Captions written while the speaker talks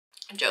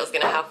Joe's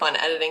gonna have fun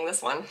editing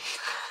this one.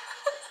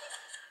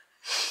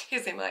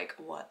 He's gonna be like,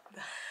 what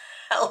the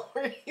hell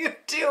are you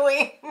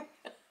doing?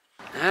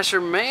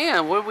 Asher,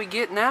 man, what do we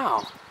get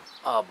now?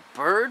 A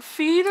bird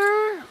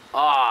feeder?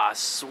 Aw,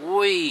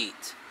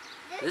 sweet.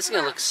 This is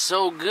gonna look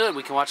so good.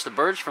 We can watch the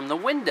birds from the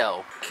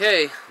window.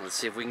 Okay, let's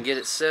see if we can get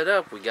it set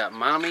up. We got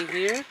mommy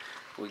here.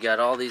 We got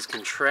all these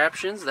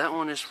contraptions. That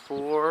one is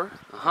for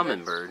a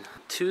hummingbird.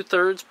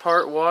 2/3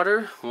 part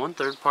water,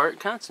 1/3 part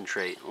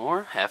concentrate,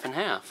 or half and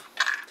half.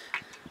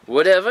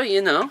 Whatever,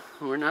 you know.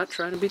 We're not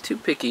trying to be too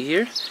picky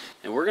here.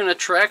 And we're gonna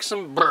track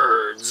some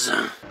birds.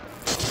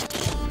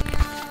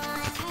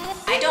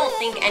 I don't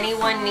think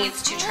anyone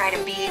needs to try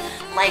to be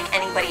like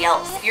anybody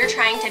else. If you're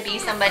trying to be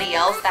somebody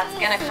else, that's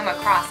gonna come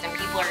across and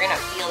people are gonna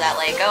feel that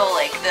like, oh,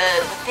 like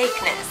the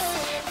fakeness.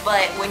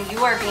 But when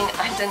you are being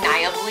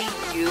undeniably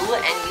you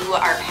and you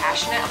are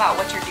passionate about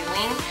what you're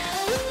doing,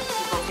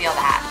 people feel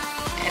that.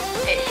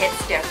 It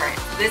hits different.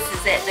 This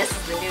is it. This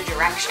is the new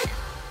direction.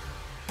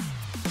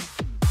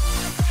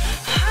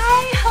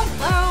 Hi,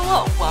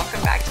 hello.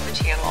 Welcome back to the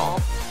channel.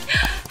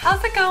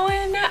 How's it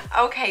going?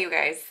 Okay, you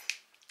guys.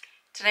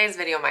 Today's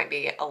video might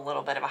be a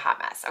little bit of a hot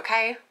mess,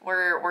 okay?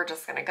 We're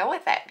just gonna go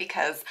with it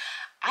because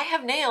I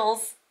have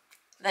nails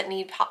that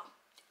need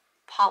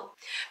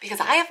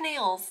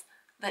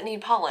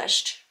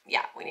polished.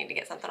 Yeah, we need to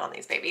get something on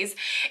these babies.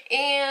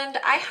 And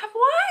I have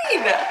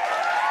wine.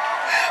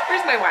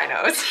 Where's my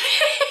winos?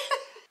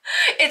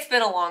 It's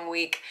been a long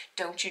week.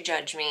 Don't you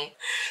judge me.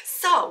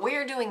 So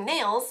we're doing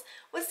nails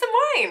with some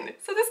wine.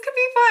 So this could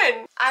be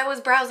fun. I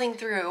was browsing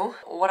through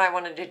what I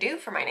wanted to do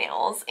for my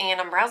nails, and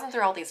I'm browsing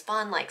through all these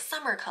fun like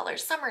summer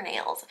colors, summer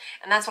nails.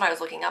 And that's what I was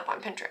looking up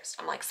on Pinterest.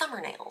 I'm like,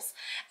 summer nails.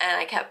 And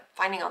I kept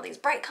finding all these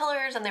bright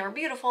colors and they were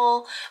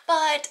beautiful.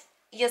 But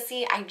you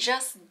see, I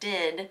just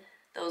did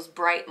those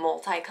bright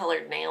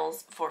multicolored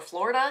nails for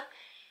Florida.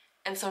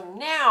 And so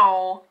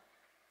now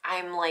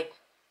I'm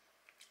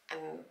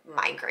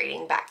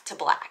migrating back to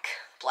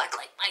black. Black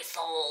like my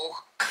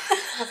soul.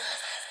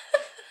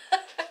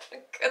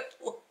 Good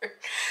Lord.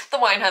 The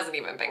wine hasn't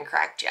even been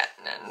cracked yet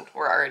and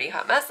we're already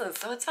hot messes,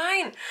 so it's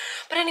fine.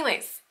 But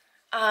anyways,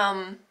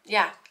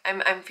 yeah,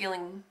 I'm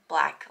feeling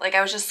black. Like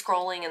I was just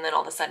scrolling and then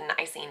all of a sudden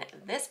I seen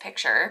this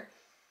picture.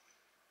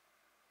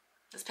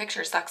 This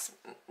picture sucks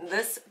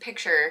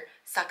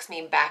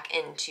me back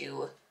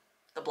into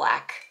the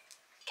black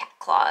cat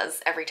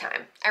claws every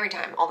time. Every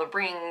time. All the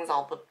rings,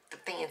 all the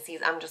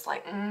fancies. I'm just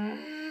like,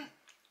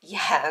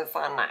 yes,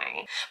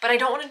 honey. But I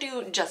don't want to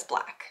do just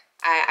black.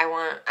 I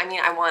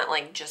want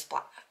like just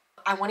black.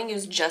 I want to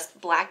use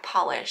just black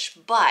polish,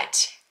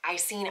 but I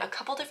seen a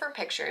couple different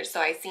pictures. So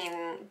I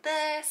seen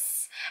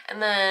this, and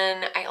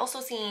then I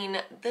also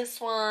seen this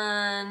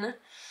one.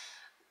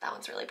 That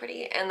one's really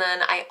pretty. And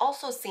then I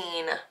also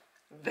seen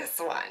this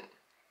one.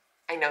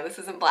 I know this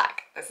isn't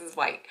black, this is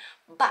white,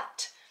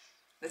 but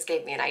this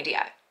gave me an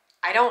idea.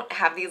 I don't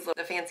have these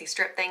the fancy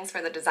strip things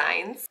for the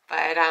designs,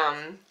 but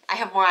I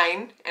have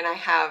wine and I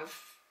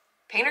have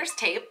painter's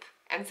tape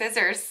and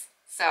scissors,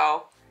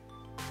 so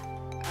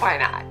why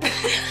not?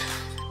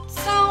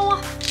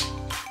 So,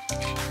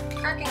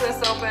 cracking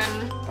this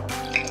open.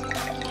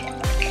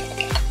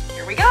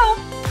 Here we go.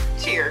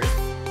 Cheers.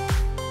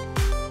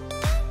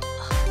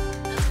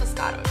 That's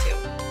Moscato too.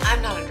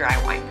 I'm not a dry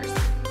wine person,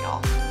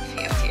 y'all.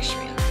 Fancy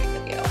schmancy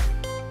video.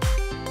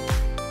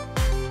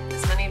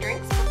 This many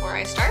drinks before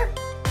I start.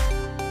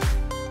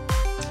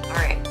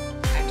 Alright, I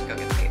have to go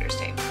get the painter's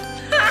tape.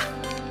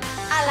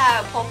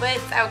 Hello,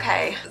 puppets.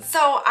 Okay,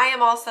 so I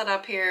am all set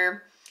up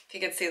here. If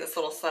you can see this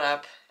little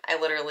setup, I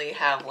literally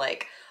have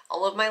like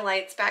all of my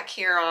lights back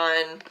here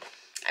on.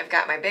 I've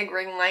got my big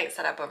ring light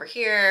set up over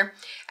here.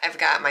 I've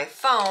got my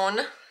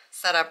phone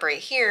set up right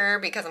here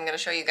because I'm going to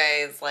show you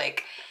guys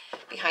like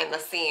behind the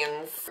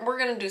scenes. We're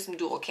going to do some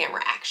dual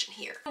camera action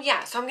here.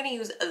 Yeah, so I'm going to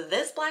use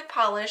this black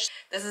polish.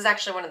 This is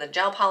actually one of the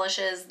gel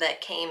polishes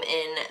that came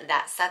in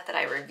that set that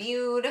I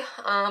reviewed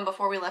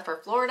before we left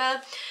for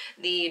Florida.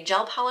 The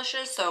gel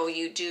polishes, so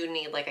you do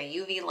need like a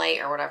UV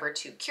light or whatever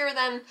to cure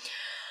them.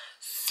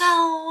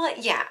 So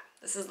yeah,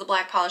 this is the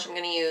black polish I'm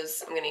going to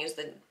use. I'm going to use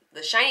the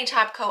shiny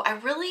top coat. I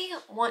really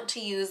want to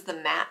use the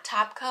matte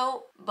top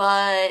coat,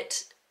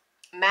 but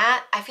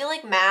matte, I feel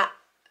like matte,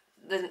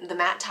 the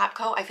matte top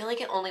coat, I feel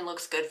like it only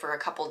looks good for a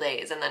couple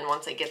days, and then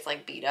once it gets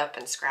like beat up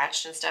and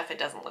scratched and stuff, it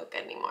doesn't look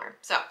good anymore.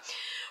 So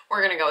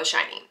we're gonna go with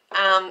shiny.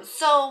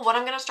 So what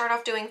I'm gonna start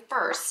off doing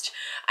first,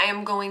 I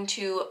am going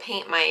to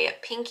paint my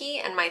pinky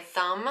and my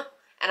thumb,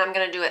 and I'm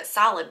gonna do it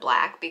solid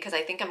black because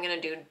I think I'm gonna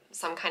do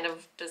some kind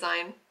of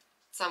design,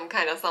 some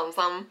kind of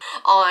some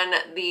on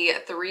the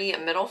 3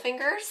 middle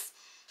fingers.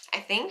 I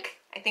think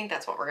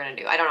that's what we're gonna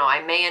do. I don't know.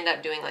 I may end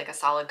up doing like a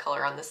solid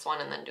color on this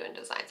one and then doing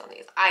designs on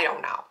these. I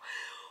don't know.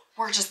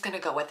 We're just gonna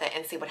go with it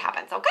and see what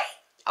happens, okay?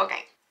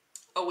 Okay.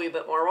 A wee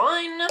bit more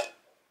wine.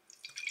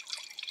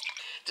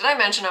 Did I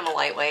mention I'm a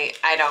lightweight?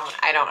 I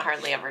don't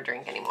hardly ever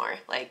drink anymore.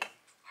 Like,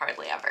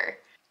 hardly ever.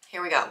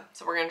 Here we go.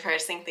 So we're gonna try to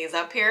sync these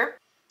up here.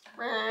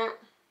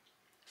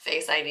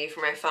 Face ID for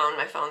my phone.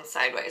 My phone's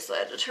sideways, so I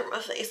had to turn my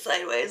face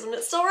sideways and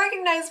it still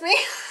recognized me.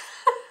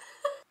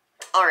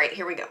 All right,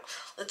 here we go.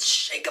 Let's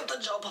shake up the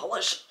gel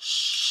polish.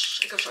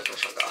 Shake up, shake up,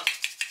 shake up.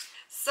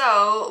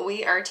 So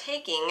we are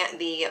taking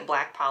the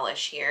black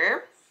polish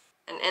here.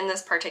 And in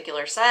this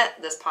particular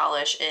set, this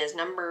polish is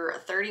number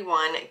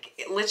 31.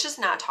 Let's just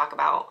not talk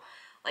about,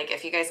 like,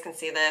 if you guys can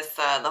see this,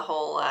 the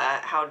whole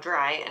how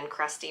dry and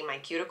crusty my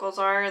cuticles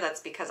are. That's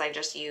because I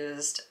just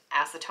used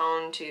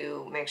acetone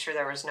to make sure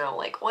there was no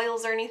like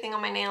oils or anything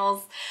on my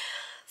nails.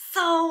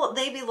 So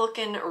they be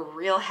looking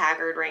real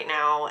haggard right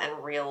now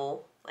and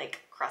real like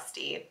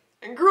crusty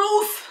and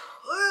gross.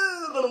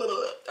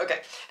 Okay,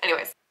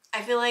 anyways,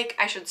 I feel like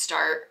I should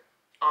start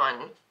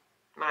on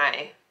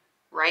my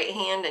right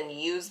hand and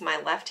use my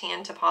left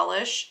hand to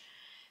polish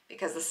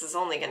because this is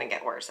only going to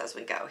get worse as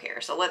we go here.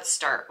 So let's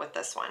start with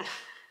this one.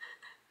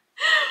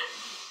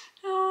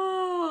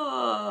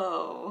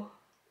 Oh,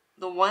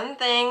 the one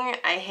thing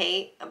I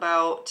hate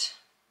about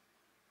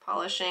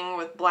polishing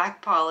with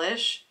black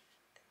polish,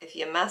 if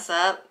you mess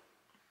up,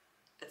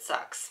 it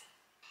sucks.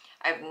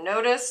 I've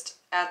noticed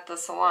at the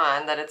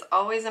salon that it's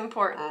always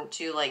important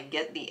to like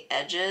get the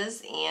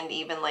edges and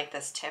even like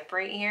this tip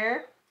right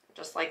here.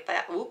 Just like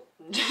that. Oop.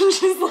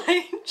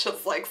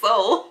 just like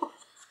so.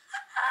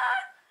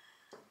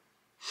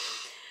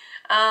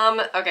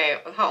 Okay,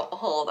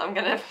 hold. I'm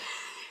gonna.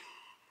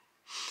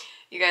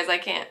 You guys,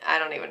 I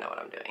don't even know what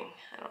I'm doing.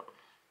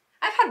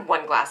 I've had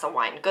one glass of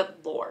wine.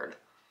 Good Lord.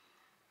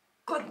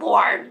 Good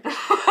Lord.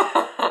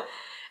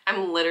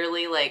 I'm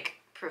literally like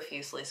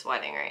profusely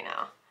sweating right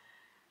now.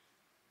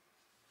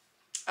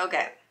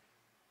 Okay.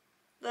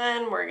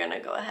 Then we're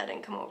gonna go ahead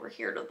and come over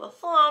here to the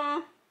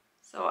thumb.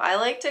 So I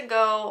like to go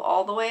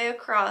all the way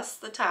across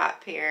the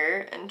top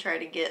here and try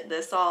to get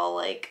this all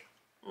like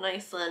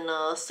nice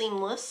and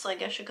seamless, I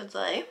guess you could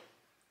say.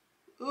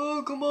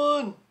 Oh, come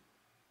on.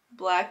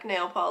 Black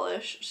nail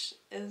polish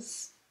it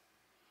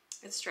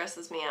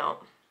stresses me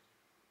out.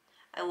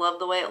 I love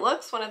the way it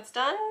looks when it's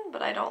done,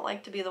 but I don't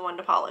like to be the one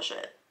to polish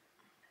it.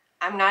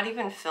 I'm not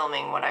even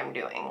filming what I'm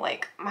doing.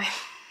 Like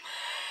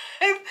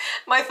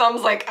my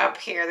thumb's like up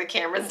here, the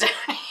camera's down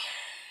here.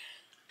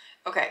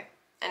 Okay,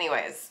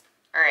 anyways.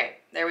 All right,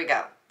 there we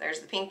go. There's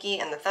the pinky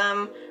and the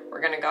thumb.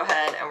 We're gonna go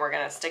ahead and we're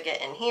gonna stick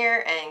it in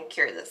here and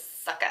cure this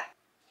sucker.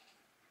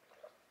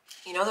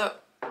 You know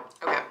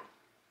okay,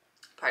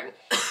 pardon.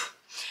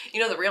 You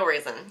know the real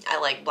reason I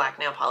like black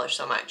nail polish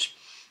so much?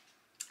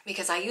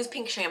 Because I use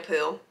pink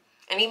shampoo,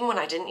 and even when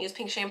I didn't use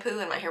pink shampoo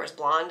and my hair was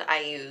blonde, I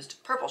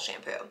used purple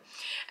shampoo.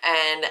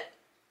 And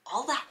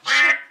all that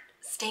shit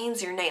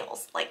stains your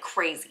nails like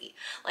crazy.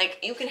 Like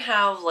you can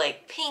have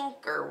like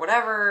pink or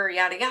whatever,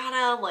 yada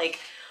yada, like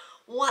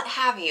what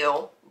have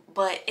you,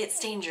 but it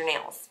stains your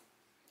nails.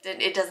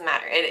 It doesn't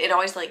matter. It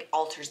always like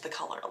alters the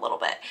color a little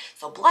bit.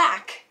 So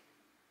black,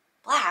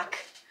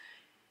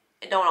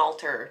 it don't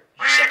alter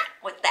shit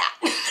with that.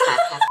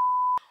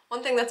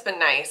 One thing that's been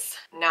nice,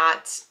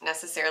 not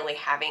necessarily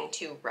having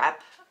to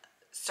rep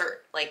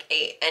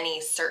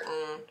any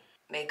certain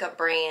makeup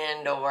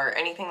brand or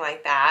anything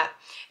like that,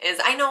 is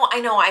I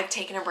know I've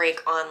taken a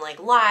break on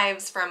like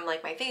lives from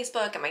like my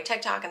Facebook and my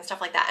TikTok and stuff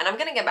like that, and I'm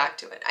gonna get back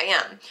to it. I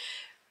am.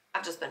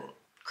 I've just been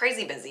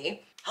crazy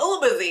busy, hella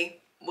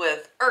busy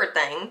with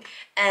everything.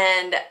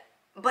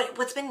 But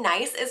what's been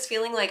nice is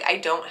feeling like I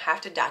don't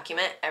have to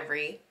document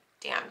every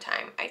damn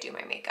time I do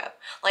my makeup.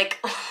 Like,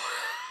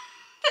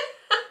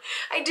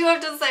 I do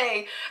have to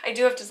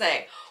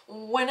say,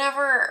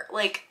 whenever,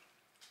 like,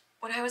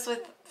 when I was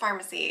with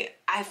pharmacy,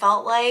 I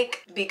felt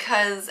like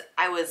because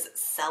I was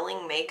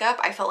selling makeup,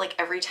 I felt like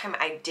every time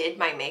I did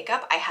my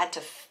makeup, I had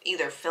to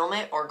either film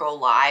it or go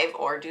live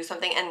or do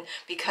something. And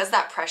because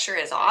that pressure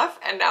is off,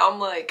 and now I'm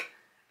like,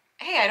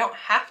 hey, I don't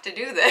have to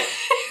do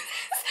this.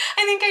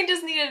 I think I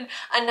just needed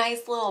a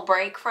nice little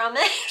break from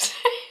it.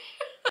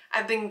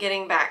 I've been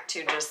getting back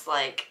to just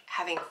like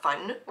having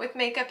fun with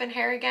makeup and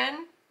hair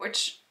again,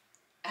 which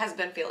has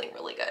been feeling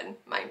really good,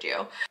 mind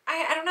you.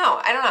 I don't know.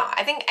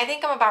 I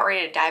think I'm about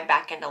ready to dive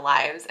back into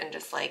lives and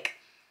just like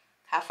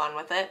have fun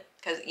with it,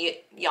 because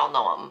y'all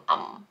know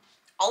I'm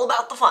all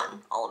about the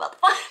fun,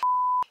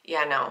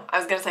 Yeah, no, I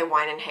was gonna say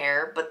wine and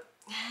hair, but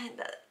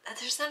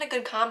there's not a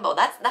good combo.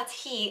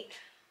 That's heat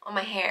on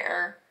my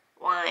hair,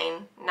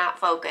 wine, not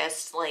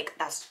focused. Like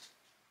that's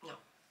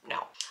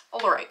no.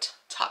 All right,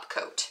 top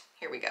coat.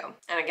 Here we go.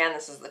 And again,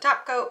 this is the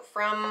top coat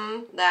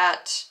from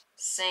that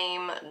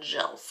same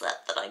gel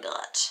set that I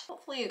got.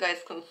 Hopefully you guys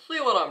can see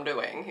what I'm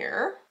doing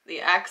here. The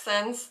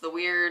accents, the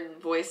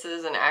weird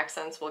voices and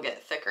accents will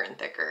get thicker and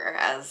thicker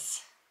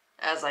as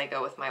I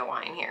go with my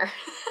wine here.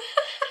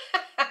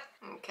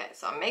 Okay,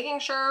 so I'm making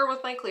sure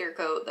with my clear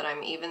coat that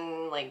I'm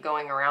even like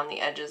going around the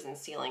edges and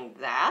sealing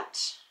that.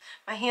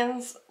 My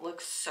hands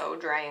look so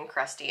dry and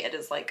crusty. It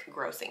is like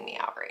grossing me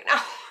out right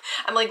now.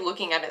 I'm like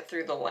looking at it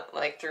through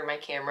through my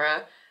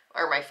camera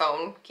or my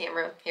phone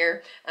camera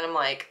here, and I'm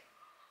like,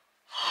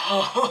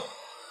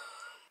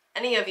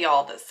 any of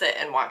y'all that sit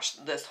and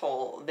watch this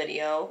whole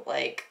video,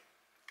 like,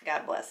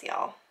 God bless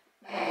y'all.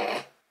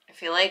 I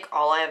feel like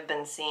all I've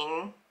been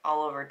seeing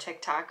all over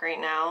TikTok right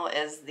now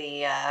is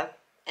the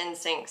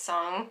NSYNC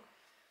song,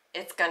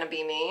 It's Gonna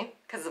Be Me.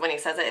 Because when he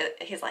says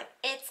it, he's like,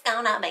 it's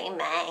gonna be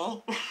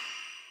me.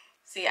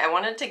 See, I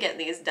wanted to get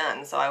these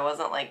done so I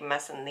wasn't like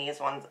messing these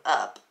ones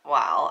up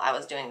while I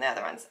was doing the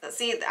other ones.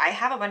 See, I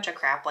have a bunch of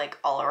crap like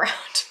all around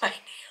my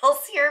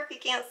nails here if you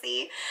can't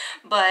see,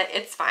 but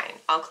it's fine.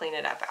 I'll clean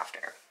it up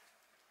after.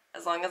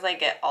 As long as I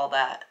get all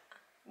that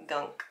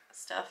gunk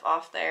stuff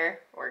off there,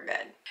 we're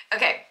good.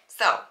 Okay,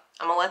 so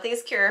I'm gonna let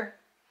these cure.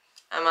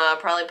 I'm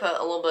gonna probably put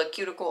a little bit of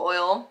cuticle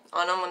oil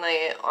on them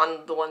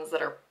on the ones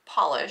that are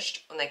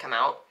polished when they come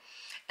out.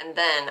 And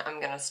then I'm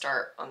gonna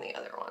start on the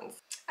other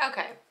ones.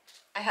 Okay,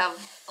 I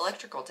have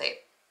electrical tape.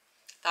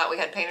 Thought we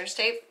had painter's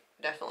tape,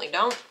 definitely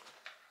don't,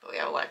 but we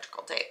have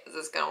electrical tape. Is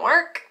this gonna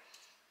work?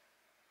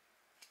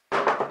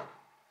 I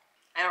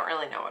don't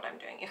really know what I'm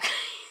doing, you guys.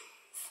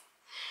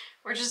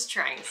 We're just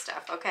trying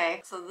stuff,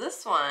 okay? So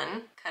this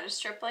one, cut a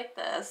strip like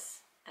this,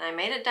 and I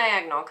made it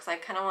diagonal because I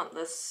kind of want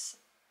this,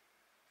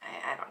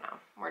 I don't know.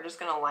 We're just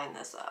gonna line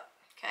this up,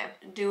 okay?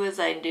 Do as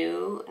I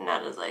do,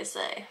 not as I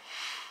say.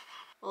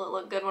 Will it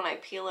look good when I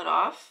peel it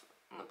off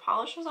and the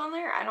polish is on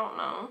there? I don't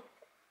know.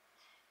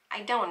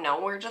 I don't know,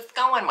 we're just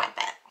going with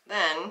it.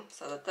 Then,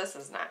 so that this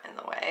is not in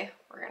the way,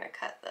 we're gonna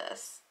cut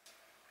this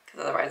because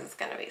otherwise it's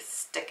gonna be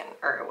sticking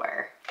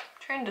everywhere. I'm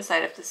trying to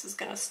decide if this is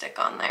gonna stick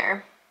on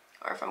there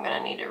or if I'm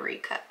gonna need to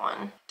recut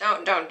one.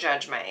 Don't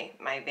judge my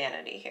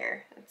vanity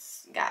here.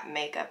 It's got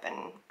makeup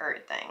and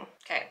everything.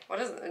 Okay, what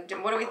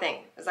do we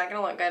think? Is that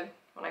gonna look good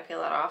when I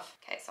peel that off?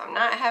 Okay, so I'm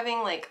not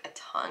having like a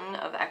ton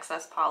of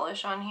excess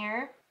polish on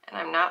here, and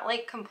I'm not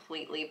like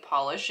completely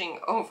polishing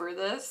over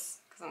this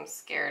because I'm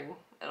scared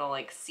it'll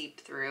like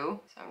seep through.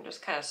 So I'm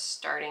just kind of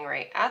starting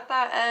right at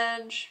that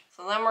edge.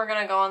 So then we're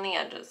gonna go on the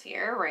edges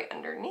here, right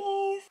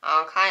underneath.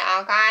 Okay,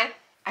 okay.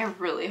 I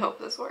really hope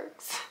this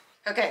works.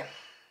 Okay,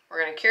 we're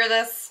gonna cure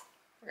this.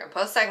 We're gonna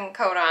put a second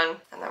coat on,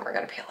 and then we're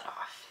gonna peel it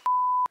off.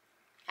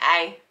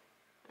 Hi,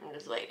 I'm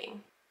just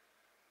waiting.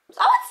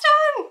 So it's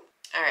done!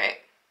 All right,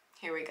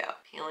 here we go.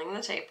 Peeling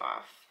the tape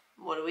off.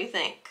 What do we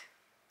think?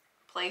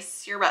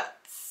 Place your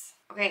bets.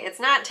 Okay, it's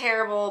not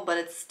terrible, but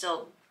it's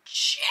still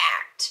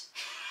jacked.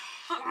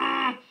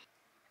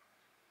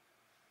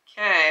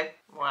 Okay,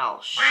 well,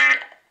 shit.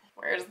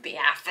 Where's the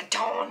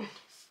acetone?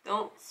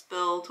 Don't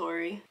spill,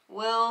 Tori.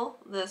 Will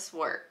this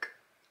work?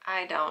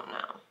 I don't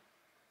know.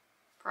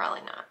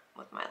 Probably not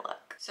with my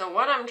luck. So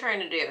what I'm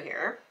trying to do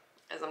here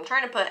is I'm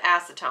trying to put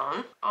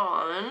acetone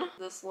on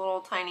this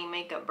little tiny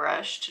makeup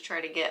brush to try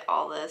to get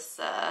all this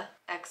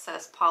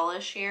excess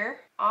polish here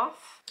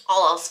off.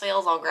 All else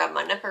fails, I'll grab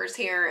my nippers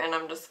here and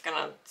I'm just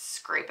gonna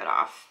scrape it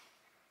off.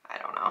 I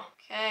don't know.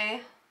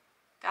 Okay,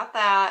 got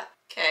that.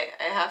 Okay,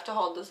 I have to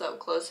hold this up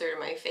closer to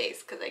my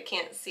face because I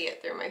can't see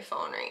it through my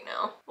phone right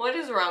now. What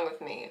is wrong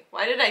with me?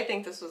 Why did I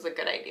think this was a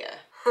good idea?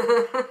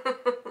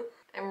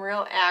 I'm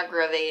real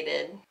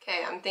aggravated.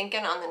 Okay, I'm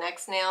thinking on the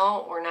next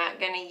nail, we're not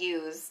gonna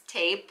use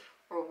tape,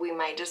 or we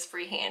might just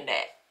freehand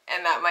it,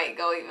 and that might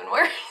go even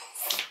worse.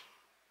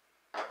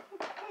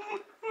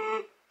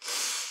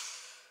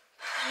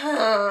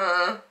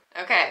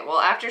 Okay, well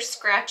after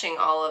scratching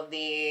all of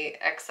the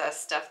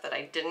excess stuff that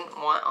I didn't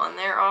want on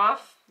there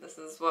off, this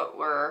is what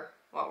we're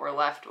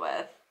left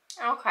with.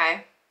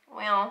 Okay,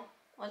 well,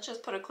 let's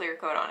just put a clear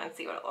coat on and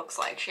see what it looks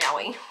like, shall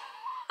we?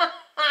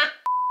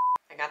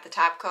 I got the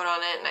top coat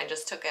on it and I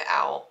just took it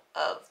out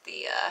of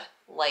the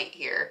light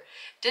here.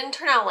 Didn't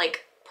turn out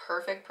like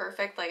perfect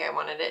like I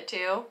wanted it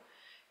to,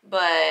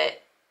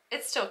 but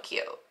it's still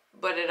cute.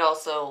 But it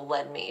also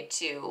led me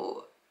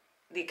to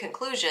the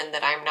conclusion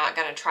that I'm not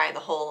gonna try the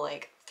whole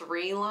like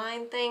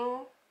 3-line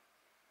thing.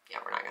 Yeah,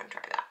 we're not gonna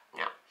try that.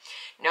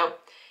 Nope.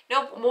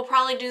 We'll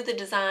probably do the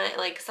design,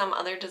 like some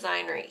other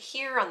design right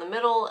here on the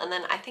middle, and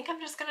then I think I'm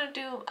just gonna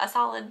do a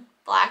solid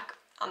black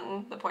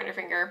on the pointer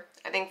finger.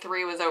 I think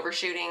 3 was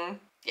overshooting.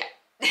 Yeah.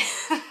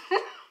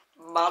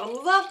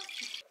 Bottoms up.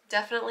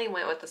 Definitely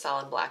went with the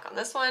solid black on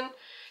this one.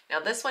 Now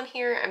this one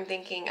here, I'm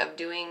thinking of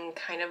doing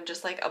kind of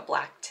just like a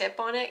black tip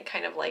on it,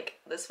 kind of like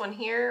this one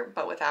here,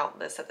 but without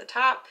this at the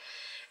top.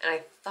 And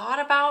I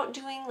thought about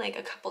doing like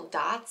a couple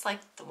dots, like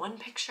the one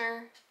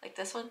picture, like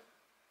this one.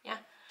 Yeah.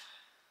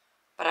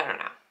 But I don't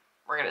know.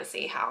 We're gonna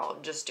see how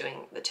just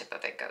doing the tip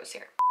of it goes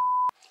here.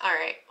 All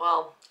right,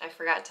 well, I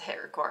forgot to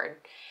hit record.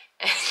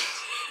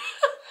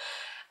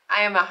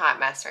 I am a hot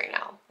mess right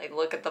now. Like,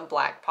 look at the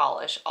black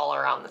polish all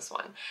around this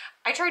one.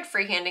 I tried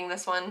freehanding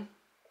this one.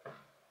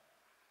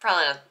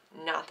 Probably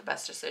not the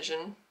best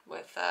decision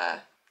with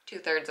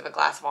 2/3 of a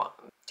glass of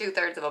wine,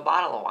 2/3 of a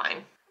bottle of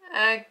wine.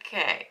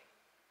 Okay,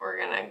 we're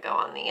gonna go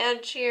on the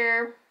edge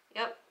here.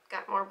 Yep,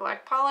 got more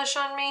black polish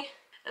on me.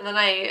 And then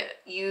I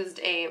used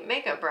a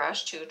makeup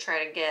brush to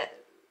try to get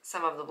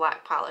some of the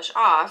black polish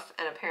off,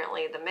 and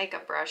apparently the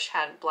makeup brush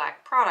had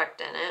black product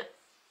in it.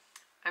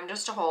 I'm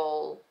just a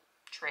whole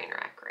train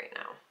wreck right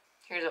now.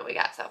 Here's what we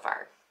got so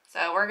far.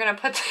 So we're gonna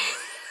put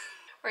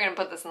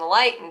this in the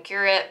light and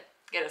cure it,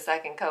 get a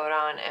second coat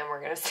on, and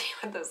we're gonna see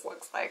what this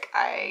looks like.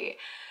 I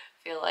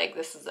feel like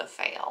this is a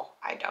fail.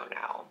 I don't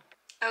know.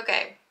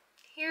 Okay,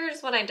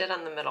 here's what I did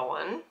on the middle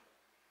one.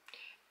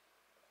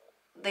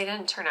 They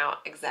didn't turn out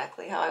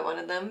exactly how I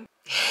wanted them.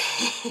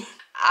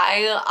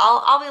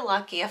 I'll be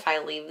lucky if I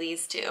leave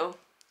these two.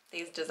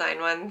 These design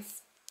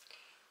ones.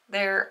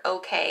 They're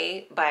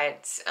okay,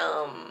 but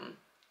I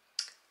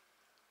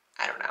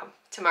don't know.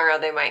 Tomorrow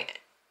they might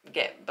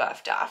get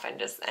buffed off and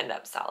just end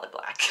up solid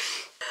black.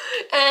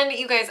 And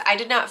you guys, I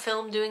did not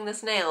film doing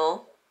this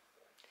nail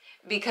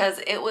because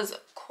it was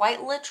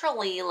quite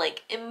literally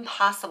like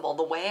impossible.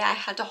 The way I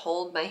had to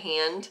hold my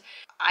hand,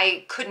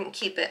 I couldn't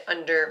keep it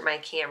under my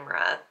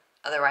camera.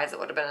 Otherwise it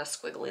would have been a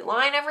squiggly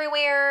line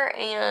everywhere,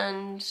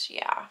 and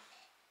yeah.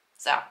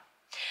 So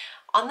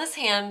on this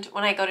hand,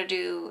 when I go to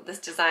do this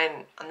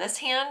design on this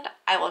hand,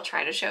 I will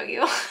try to show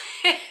you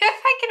if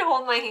I can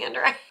hold my hand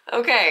right.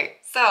 Okay,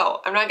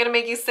 so I'm not gonna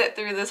make you sit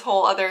through this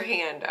whole other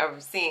hand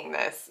of seeing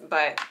this,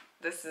 but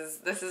this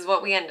is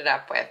what we ended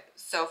up with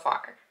so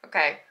far.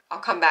 Okay, I'll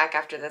come back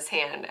after this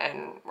hand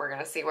and we're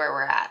gonna see where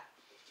we're at.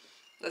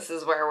 This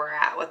is where we're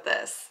at with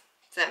this.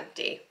 It's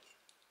empty.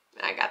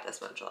 I got this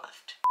much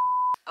left.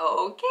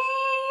 Okay,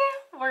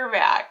 we're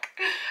back.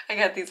 I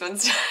got these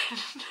ones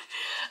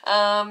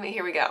done.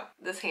 Here we go.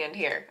 This hand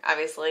here,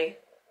 obviously,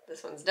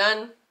 this one's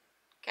done.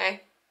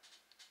 Okay,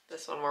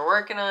 this one we're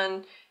working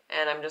on,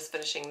 and I'm just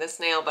finishing this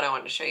nail, but I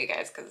wanted to show you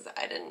guys because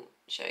I didn't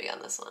show you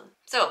on this one.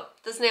 So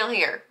this nail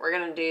here, we're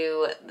gonna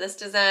do this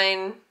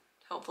design.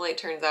 Hopefully it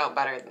turns out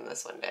better than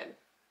this one did.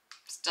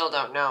 Still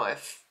don't know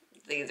if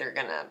these are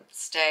gonna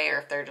stay or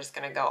if they're just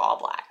gonna go all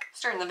black.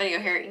 Starting the video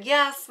here.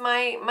 Yes,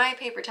 my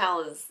paper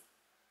towel is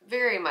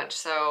very much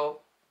so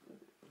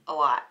a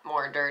lot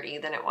more dirty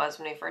than it was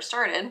when we first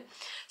started.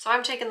 So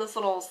I'm taking this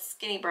little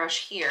skinny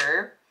brush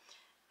here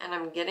and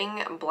I'm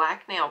getting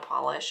black nail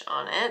polish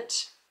on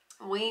it.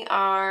 We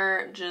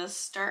are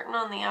just starting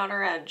on the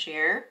outer edge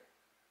here.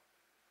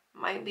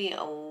 Might be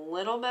a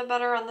little bit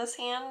better on this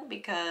hand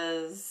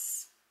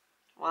because,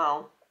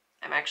 well,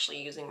 I'm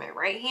actually using my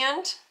right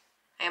hand.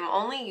 I am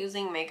only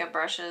using makeup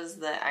brushes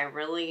that I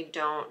really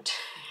don't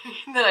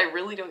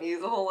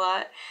use a whole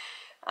lot.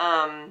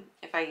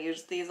 If I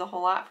use these a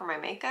whole lot for my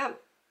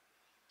makeup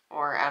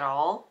or at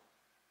all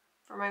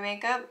for my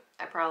makeup,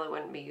 I probably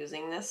wouldn't be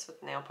using this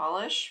with nail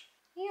polish.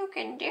 You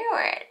can do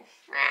it.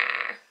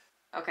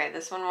 Okay,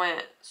 this one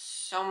went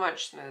so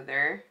much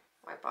smoother.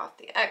 Wipe off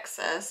the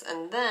excess,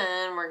 and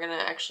then we're gonna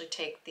actually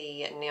take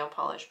the nail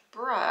polish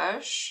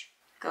brush,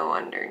 go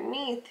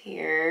underneath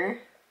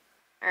here.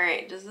 All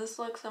right, does this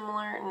look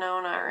similar?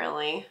 No, not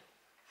really.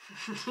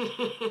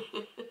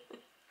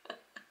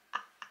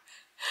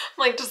 I'm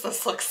like, does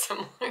this look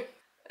similar?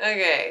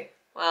 Okay,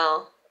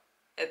 well,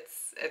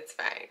 it's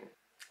fine.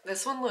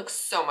 This one looks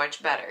so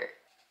much better.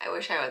 I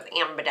wish I was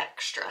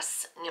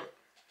ambidextrous.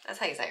 That's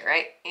how you say it,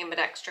 right?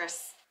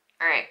 Ambidextrous.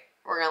 All right,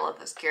 we're gonna let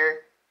this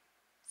cure.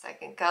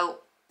 Second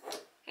coat.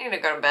 I need to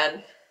go to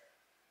bed.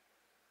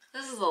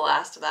 This is the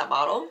last of that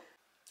bottle.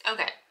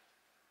 Okay,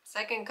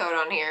 second coat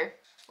on here.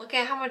 Look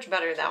at how much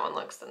better that one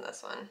looks than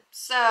this one.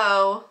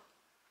 So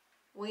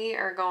we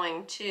are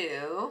going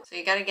to, so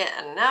you got to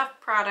get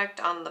enough product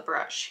on the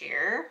brush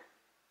here.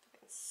 You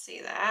can see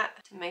that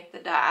to make the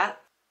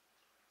dot.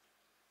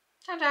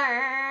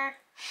 Ta-da!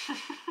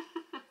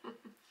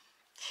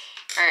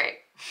 All right,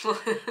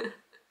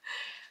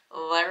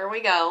 there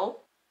we go.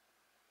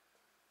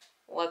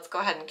 Let's go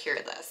ahead and cure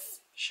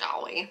this,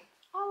 shall we?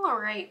 All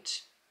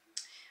right,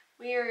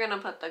 we are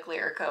gonna put the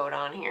clear coat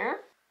on here.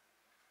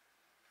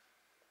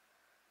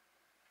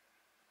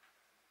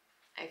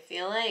 I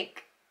feel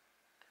like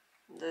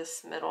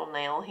this middle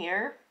nail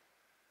here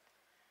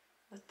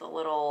with the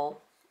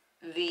little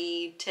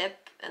V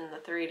tip and the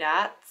 3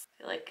 dots,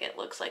 I feel like it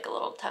looks like a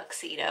little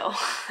tuxedo.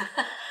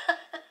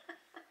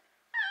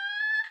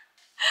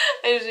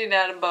 I just need to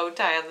add a bow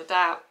tie on the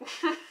top.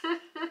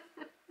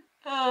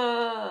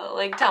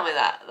 Like, tell me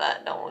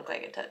that don't look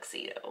like a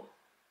tuxedo.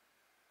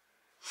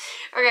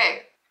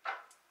 Okay,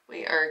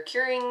 we are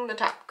curing the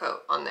top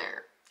coat on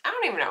there. I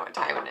don't even know what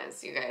time it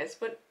is, you guys,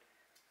 but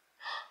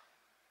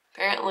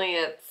apparently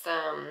it's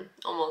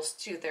almost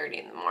 2:30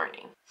 in the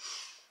morning.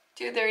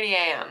 2:30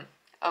 a.m.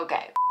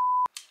 Okay.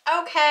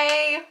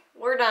 Okay,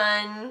 we're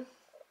done.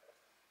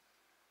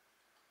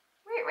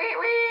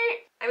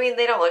 I mean,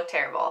 they don't look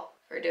terrible.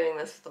 For doing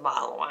this with a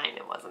bottle of wine,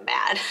 it wasn't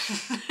bad.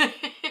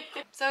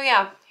 So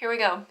yeah, here we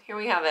go. Here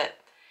we have it.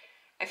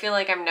 I feel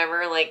like I'm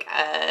never like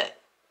a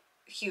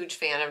huge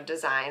fan of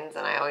designs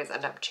and I always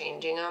end up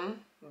changing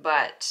them,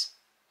 but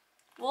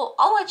well,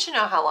 I'll let you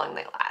know how long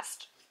they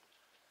last.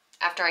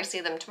 After I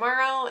see them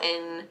tomorrow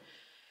in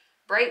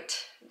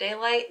bright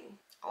daylight,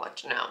 I'll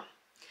let you know.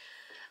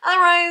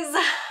 Otherwise,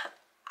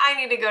 I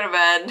need to go to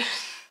bed.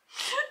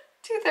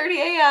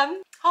 2:30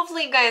 a.m.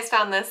 Hopefully you guys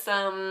found this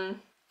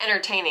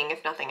entertaining,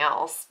 if nothing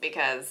else,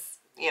 because,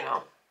 you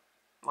know,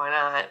 why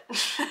not?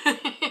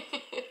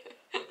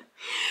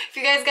 If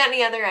you guys got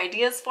any other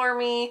ideas for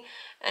me,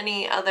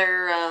 any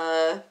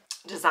other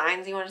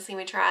designs you want to see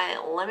me try,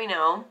 let me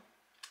know.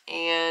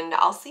 And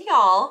I'll see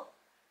y'all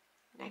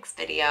next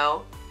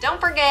video. Don't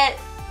forget,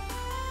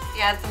 if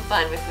you had some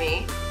fun with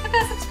me, hit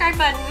that subscribe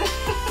button.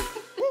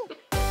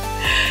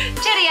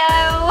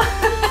 Cheerio!